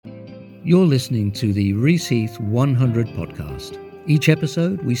You're listening to the Reaseheath 100 podcast. Each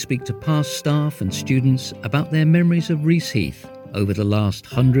episode, we speak to past staff and students about their memories of Reaseheath over the last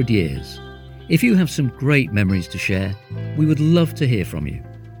 100 years. If you have some great memories to share, we would love to hear from you.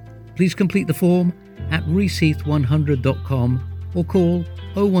 Please complete the form at reaseheath100.com or call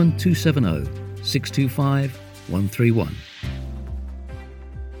 01270 625 131.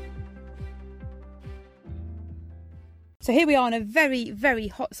 So here we are on a very, very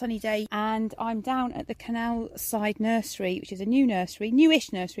hot sunny day, and I'm down at the Canalside Nursery, which is a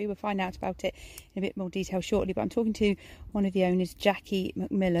newish nursery. We'll find out about it in a bit more detail shortly, but I'm talking to one of the owners, Jackie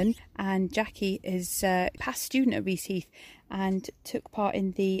McMillan, and Jackie is a past student at Reaseheath and took part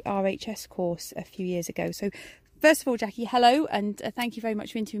in the RHS course a few years ago. So first of all, Jackie, hello, and thank you very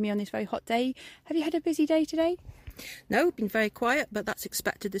much for interviewing me on this very hot day. Have you had a busy day today? No, been very quiet, but that's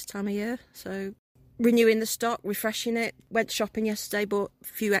expected this time of year, so renewing the stock, refreshing it. Went shopping yesterday, bought a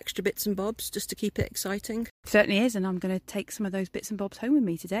few extra bits and bobs just to keep it exciting. Certainly is, and I'm going to take some of those bits and bobs home with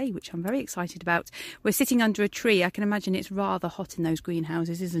me today, which I'm very excited about. We're sitting under a tree. I can imagine it's rather hot in those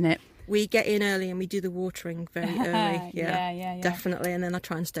greenhouses, isn't it? We get in early and we do the watering very early. Yeah, definitely. And then I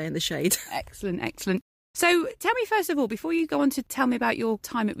try and stay in the shade. Excellent, excellent. So tell me, first of all, before you go on to tell me about your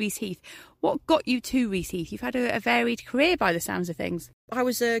time at Reaseheath, what got you to Reaseheath? You've had a varied career by the sounds of things. I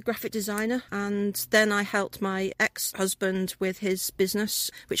was a graphic designer, and then I helped my ex-husband with his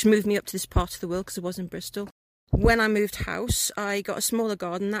business, which moved me up to this part of the world because I was in Bristol. When I moved house, I got a smaller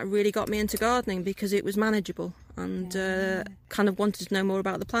garden. That really got me into gardening because it was manageable, and kind of wanted to know more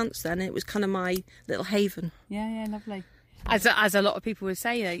about the plants then. It was kind of my little haven. Yeah, lovely. As a lot of people would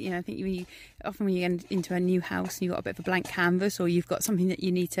say, I think when you get into a new house and you've got a bit of a blank canvas, or you've got something that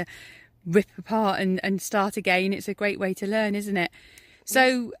you need to rip apart and start again, it's a great way to learn, isn't it?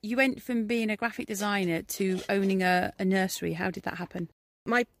 So you went from being a graphic designer to owning a nursery. How did that happen?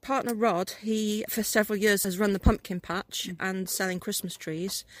 My partner Rod, he for several years has run the pumpkin patch and selling Christmas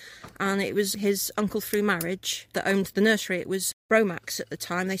trees, and it was his uncle through marriage that owned the nursery. It was Bromax at the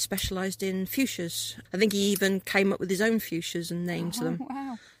time. They specialised in fuchsias. I think he even came up with his own fuchsias and named them.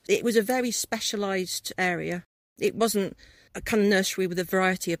 Wow. It was a very specialised area. It wasn't a kind of nursery with a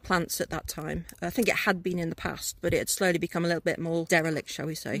variety of plants at that time. I think it had been in the past, but it had slowly become a little bit more derelict, shall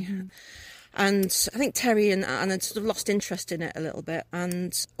we say. Mm-hmm. And I think Terry and Anne had sort of lost interest in it a little bit.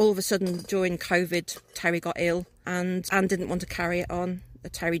 And all of a sudden, during COVID, Terry got ill and Anne didn't want to carry it on.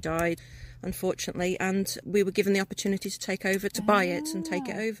 Terry died, unfortunately, and we were given the opportunity to take over, to buy it and take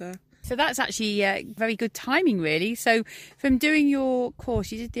it over. So that's actually very good timing, really. So from doing your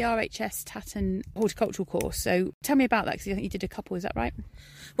course, you did the RHS Horticultural course. So tell me about that, because I think you did a couple, is that right?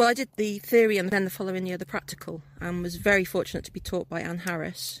 Well, I did the theory and then the following year the practical, and was very fortunate to be taught by Anne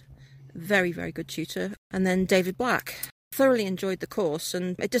Harris. Very, very good tutor. And then David Black. Thoroughly enjoyed the course,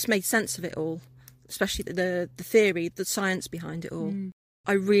 and it just made sense of it all, especially the theory, the science behind it all.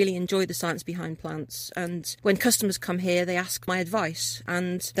 I really enjoy the science behind plants, and when customers come here they ask my advice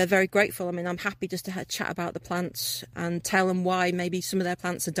and they're very grateful. I mean, I'm happy just to chat about the plants and tell them why maybe some of their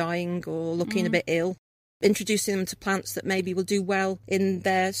plants are dying or looking a bit ill, introducing them to plants that maybe will do well in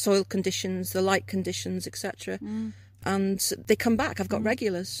their soil conditions, the light conditions, etc. And they come back. I've got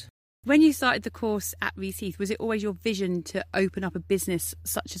regulars. When you started the course at Reaseheath, was it always your vision to open up a business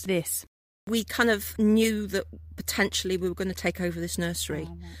such as this? We kind of knew that potentially we were going to take over this nursery.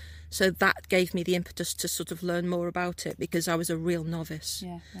 Oh, right. So that gave me the impetus to sort of learn more about it, because I was a real novice.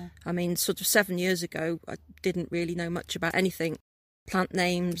 Yeah. I mean, sort of 7 years ago, I didn't really know much about anything. Plant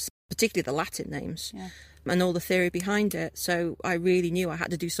names, particularly the Latin names, and all the theory behind it. So I really knew I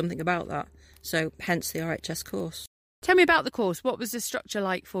had to do something about that. So hence the RHS course. Tell me about the course. What was the structure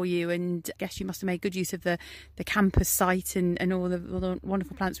like for you? And I guess you must have made good use of the campus site and all the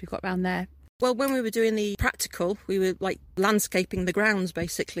wonderful plants we've got around there. Well, when we were doing the practical, we were like landscaping the grounds,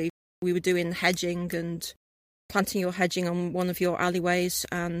 basically. We were doing hedging and planting your hedging on one of your alleyways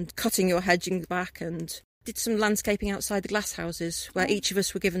and cutting your hedging back, and did some landscaping outside the glass houses where each of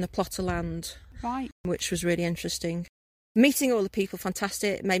us were given a plot of land, which was really interesting. Meeting all the people,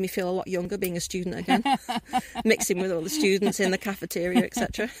 fantastic. It made me feel a lot younger being a student again, mixing with all the students in the cafeteria,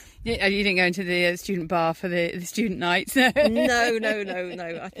 etc. You didn't go into the student bar for the student nights? No.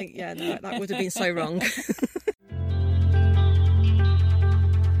 I think, that would have been so wrong.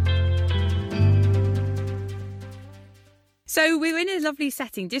 So we're in a lovely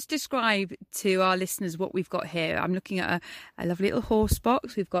setting. Just describe to our listeners what we've got here. I'm looking at a lovely little horse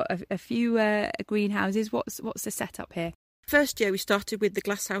box. We've got a few greenhouses. What's the setup here? First year we started with the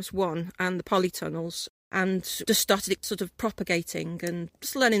Glasshouse 1 and the polytunnels. and just started it sort of propagating and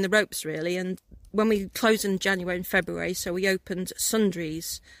just learning the ropes really. And when we closed in January and February, so we opened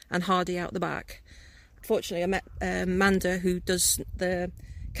Sundries and Hardy out the back. Fortunately, I met Manda, who does the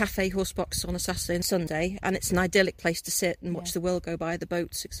cafe Horsebox on a Saturday and Sunday, and it's an idyllic place to sit and watch the world go by, the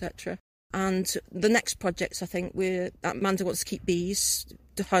boats, etc. And the next projects, I think, Manda wants to keep bees,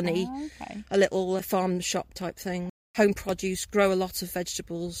 honey, a little farm shop type thing, home produce, grow a lot of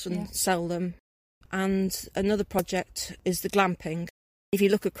vegetables and sell them. And another project is the glamping. If you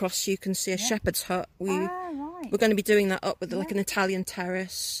look across, you can see a shepherd's hut. We're going to be doing that up with like an Italian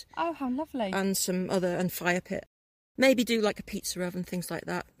terrace. Oh, how lovely. And and fire pit. Maybe do like a pizza oven, things like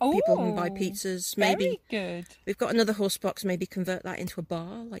that. Oh, people can buy pizzas. Maybe very good. We've got another horse box, maybe convert that into a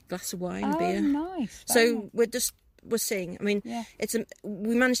bar, like glass of wine, beer. Oh, nice. So we're seeing. I mean,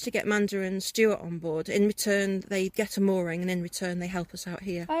 we managed to get Manda and Stuart on board. In return, they get a mooring, and in return, they help us out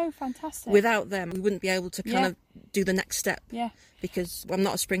here. Oh, fantastic. Without them, we wouldn't be able to kind of do the next step. Yeah. Because I'm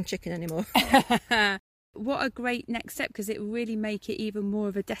not a spring chicken anymore. What a great next step, because it would really make it even more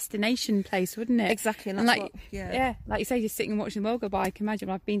of a destination place, wouldn't it? Exactly. And like you say, just sitting and watching the world go by. I can imagine.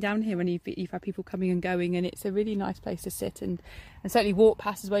 I've been down here and you've had people coming and going, and it's a really nice place to sit and certainly walk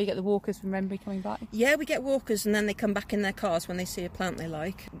past as well. You get the walkers from Wrenbury coming by. Yeah, we get walkers, and then they come back in their cars when they see a plant they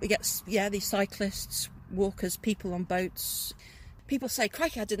like. We get these cyclists, walkers, people on boats. People say,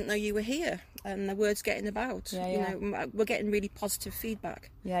 "Crikey, I didn't know you were here," and the word's getting about. You know, we're getting really positive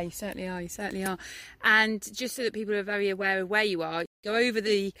feedback. Yeah, you certainly are. And just so that people are very aware of where you are, go over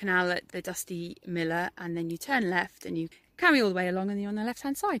the canal at the Dusty Miller, and then you turn left and you carry all the way along, and you're on the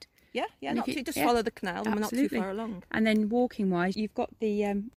left-hand side. Yeah, follow the canal, and we're not too far along. And then walking-wise, you've got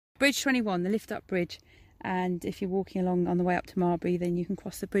the Bridge 21, the lift-up bridge. And if you're walking along on the way up to Marbury, then you can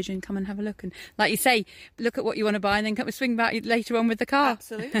cross the bridge and come and have a look. And like you say, look at what you want to buy and then come swing back later on with the car.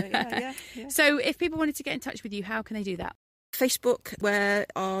 Absolutely, yeah. So if people wanted to get in touch with you, how can they do that? Facebook, where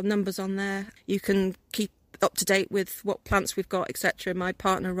our number's on there. You can keep up to date with what plants we've got, etc. My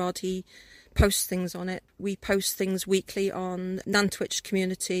partner, Rod, he posts things on it. We post things weekly on Nantwich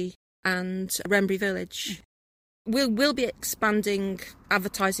Community and Wrenbury Village. We'll be expanding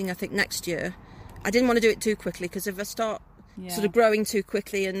advertising, I think, next year. I didn't want to do it too quickly, because if I start sort of growing too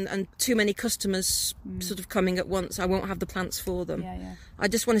quickly and too many customers sort of coming at once, I won't have the plants for them. I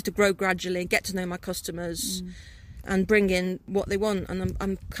just wanted to grow gradually and get to know my customers and bring in what they want. And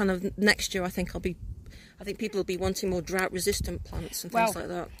I'm kind of, next year I think people will be wanting more drought-resistant plants and things like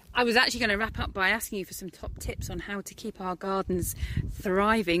that. I was actually going to wrap up by asking you for some top tips on how to keep our gardens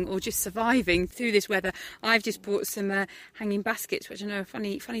thriving or just surviving through this weather. I've just bought some hanging baskets, which I know a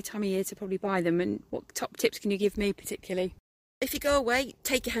funny time of year to probably buy them. And what top tips can you give me particularly? If you go away,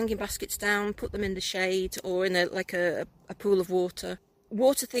 take your hanging baskets down, put them in the shade or in a pool of water.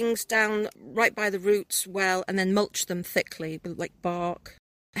 Water things down right by the roots well, and then mulch them thickly with like bark.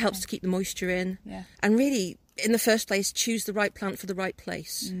 It helps to keep the moisture in. Yeah. And really, in the first place, choose the right plant for the right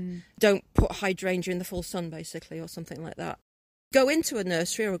place. Don't put hydrangea in the full sun, basically, or something like that. Go into a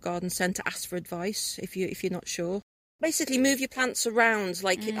nursery or a garden centre, ask for advice if you're not sure. Basically, move your plants around.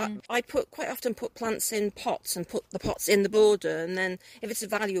 Like I quite often put plants in pots and put the pots in the border, and then if it's a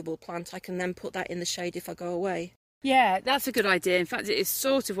valuable plant, I can then put that in the shade if I go away. Yeah, that's a good idea. In fact, it is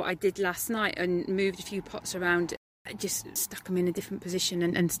sort of what I did last night and moved a few pots around. I just stuck them in a different position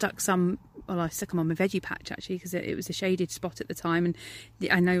and stuck some. Well, I stuck them on my veggie patch actually, because it was a shaded spot at the time, and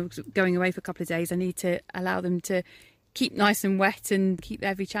I know going away for a couple of days I need to allow them to keep nice and wet and keep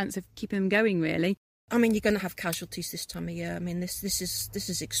every chance of keeping them going really. I mean, you're going to have casualties this time of year. I mean, this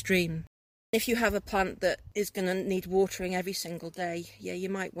is extreme. If you have a plant that is going to need watering every single day, you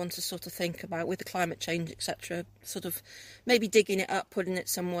might want to sort of think about, with the climate change, etc., sort of maybe digging it up, putting it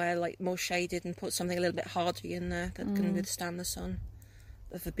somewhere like more shaded, and put something a little bit hardy in there that can withstand the sun,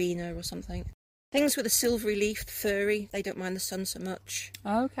 a verbena or something. Things with a silvery leaf, furry, they don't mind the sun so much.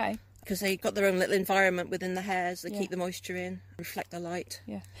 Oh, okay. Because they've got their own little environment within the hairs. They keep the moisture in, reflect the light.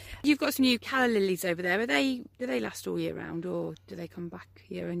 Yeah. You've got some new calla lilies over there. Do they last all year round, or do they come back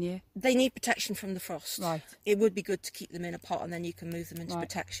year on year? They need protection from the frost. Right. It would be good to keep them in a pot, and then you can move them into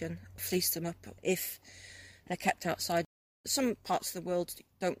protection, fleece them up if they're kept outside. Some parts of the world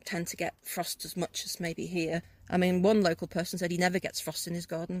don't tend to get frost as much as maybe here. I mean, one local person said he never gets frost in his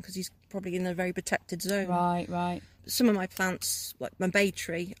garden because he's probably in a very protected zone. Right. Some of my plants, like my bay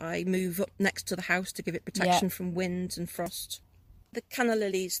tree, I move up next to the house to give it protection from wind and frost. The canna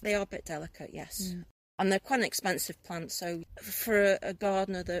lilies, they are a bit delicate, yes. And they're quite an expensive plant, so for a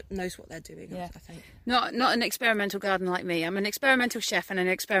gardener that knows what they're doing, I think. Not an experimental gardener like me. I'm an experimental chef and an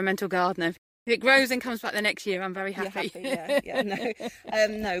experimental gardener. If it grows and comes back the next year, I'm very happy. You're happy,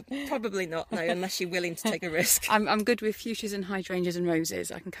 no, probably not, no, unless you're willing to take a risk. I'm good with fuchsias and hydrangeas and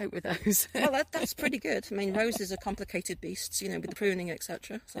roses. I can cope with those. Well, that's pretty good. I mean, roses are complicated beasts, with the pruning,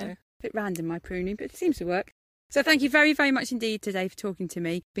 etc. So a bit random, my pruning, but it seems to work. So thank you very, very much indeed today for talking to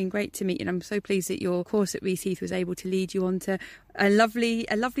me. It's been great to meet you, and I'm so pleased that your course at Reaseheath was able to lead you on to a lovely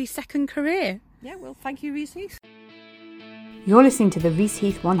second career. Yeah, well, thank you, Reaseheath. You're listening to the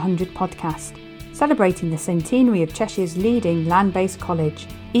Reaseheath 100 podcast, celebrating the centenary of Cheshire's leading land-based college.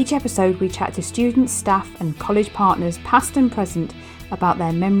 Each episode we chat to students, staff and college partners past and present about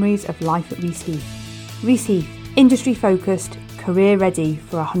their memories of life at Reaseheath. Reaseheath, industry focused, career ready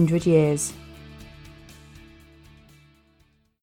for 100 years.